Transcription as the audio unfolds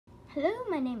Hello,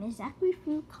 my name is Zachary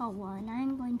Fukawa, and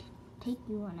I'm going to take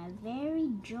you on a very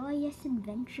joyous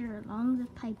adventure along the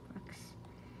Pipeworks.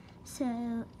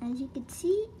 So, as you can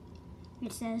see,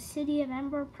 it says City of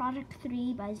Ember Project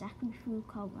 3 by Zachary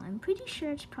Fukawa. I'm pretty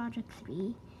sure it's Project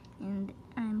 3, and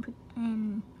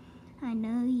I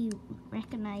know you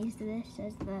recognize this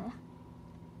as the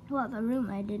room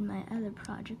I did my other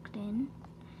project in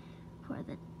for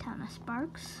the town of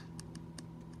Sparks.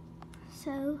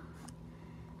 So,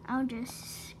 I'll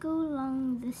just go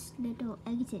along this little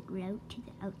exit route to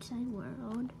the outside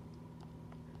world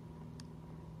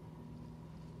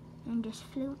and just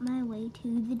float my way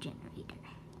to the generator.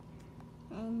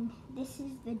 And this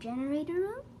is the generator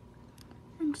room,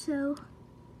 and so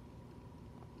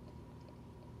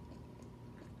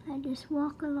I just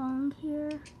walk along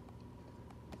here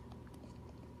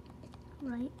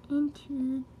right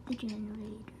into the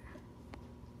generator.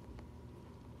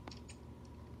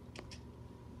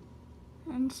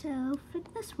 And so flip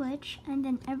the switch, and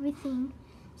then and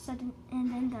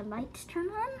then the lights turn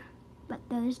on, but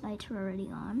those lights were already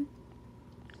on.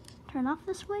 Turn off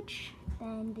the switch,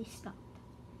 then they stop.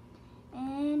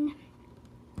 And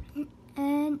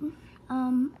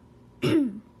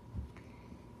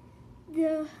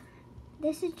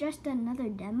this is just another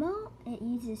demo. It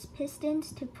uses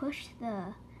pistons to push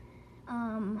the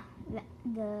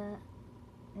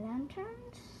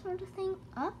lanterns sort of thing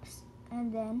up,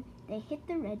 and then they hit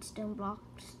the redstone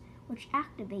blocks, which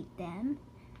activate them.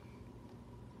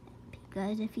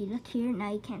 Because if you look here,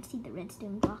 now you can't see the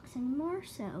redstone blocks anymore,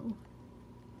 so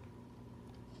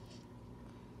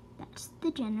that's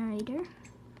the generator.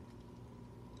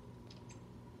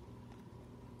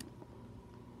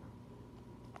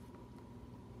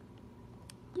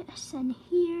 Yes, and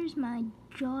here's my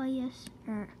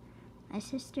my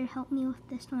sister helped me with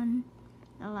this one.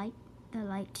 The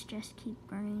lights just keep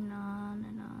burning on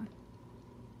and on.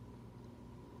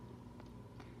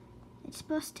 It's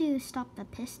supposed to stop the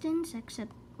pistons,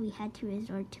 except we had to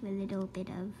resort to a little bit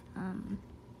of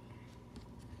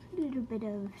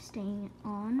staying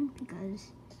on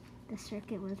because the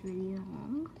circuit was really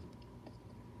long.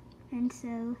 And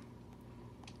so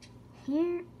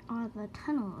here are the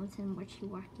tunnels in which you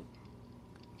work in.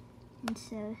 And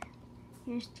so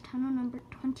here's tunnel number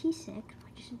 26,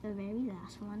 which is the very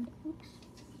last one. Oops.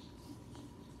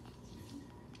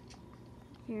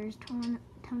 Here's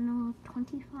tunnel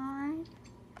 25.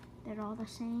 They're all the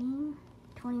same.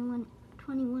 21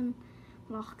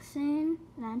 blocks in.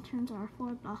 Lanterns are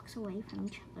 4 blocks away from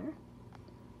each other.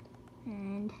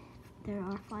 And there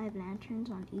are 5 lanterns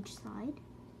on each side.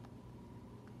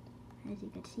 As you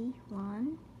can see,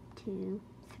 1, 2,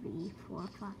 3, 4,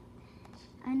 5.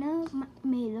 I know it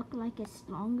may look like it's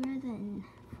longer than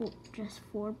just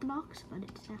 4 blocks, but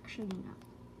it's actually not.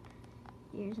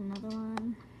 Here's another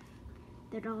one.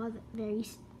 They're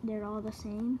all the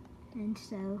same, and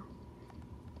so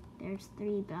there's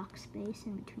 3 block space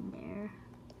in between there.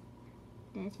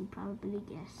 As you probably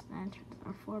guessed, lanterns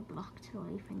are 4 blocks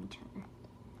away from each other.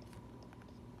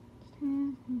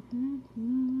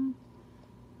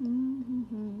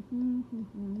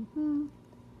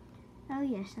 Oh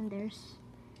yes, and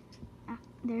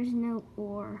there's no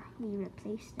ore. We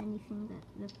replaced anything that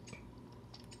looked...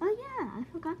 Oh yeah, I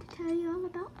forgot to tell you all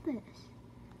about this.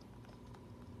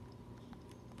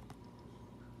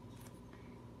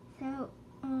 So,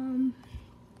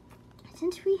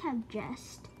 since we have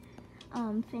just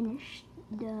finished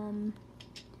the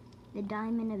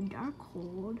Diamond of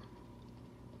Darkhold,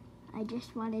 I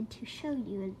just wanted to show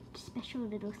you a special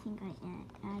little thing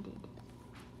I added.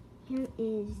 Here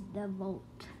is the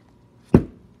vault.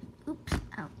 Oops,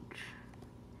 ouch.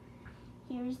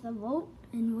 Here's the vault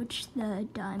in which the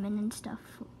diamond and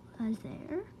stuff was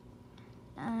there.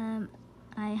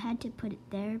 I had to put it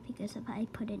there because if I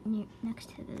put it next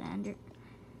to the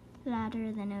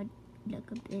ladder, then it would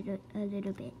look a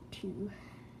little bit too,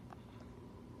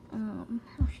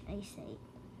 how should I say,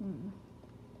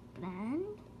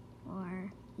 bland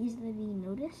or easily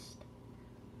noticed.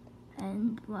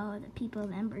 And well, the people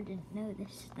of Ember didn't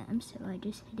notice them, so I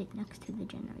just hid it next to the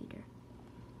generator.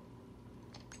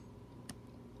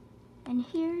 And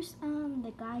here's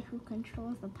the guy who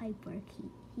controls the pipework.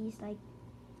 He's like,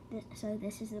 so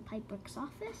this is the Pipeworks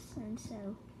office, and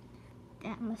so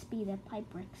that must be the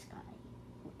Pipeworks guy,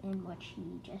 in which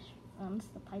he just runs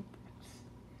the Pipeworks.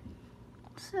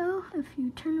 So if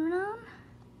you turn around,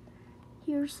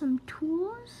 here's some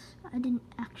tools. I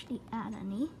didn't actually add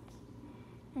any.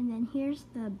 And then here's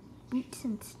the boots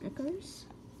and stickers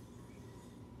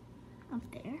up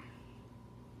there.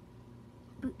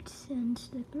 Boots and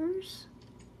stickers.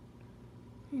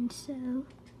 And so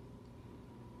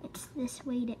it's this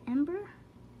way to Ember.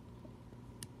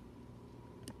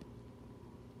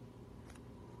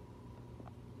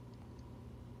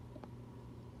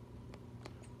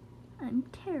 I'm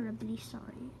terribly sorry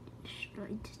I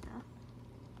destroyed stuff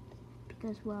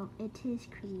because, well, it is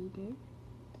creative.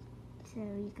 So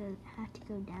you have to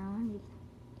go down,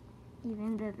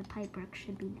 even though the pipework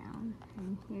should be down.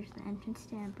 And here's the entrance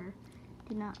to Ember.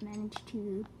 Did not manage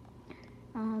to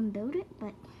build it,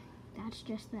 but that's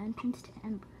just the entrance to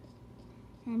Ember.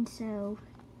 And so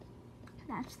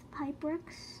that's the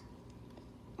Pipeworks.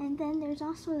 And then there's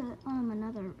also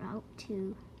another route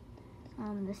to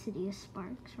the City of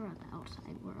Sparks, or the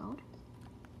outside world.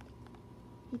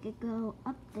 You could go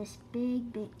up this big,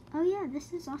 oh yeah,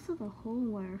 this is also the hole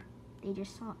where they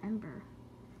just saw Ember.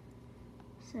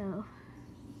 So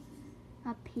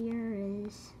up here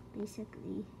is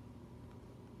basically,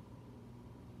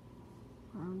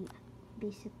 well, yeah,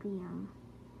 basically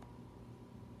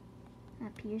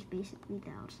up here's basically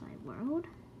the outside world,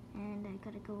 and I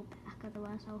gotta go back,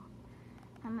 otherwise I'll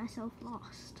find myself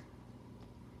lost.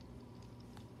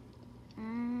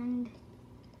 And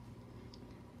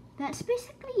that's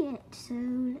basically it. So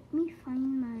let me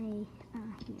find my,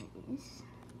 here it is.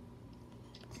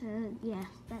 So yeah,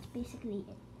 that's basically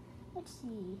it. Let's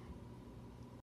see.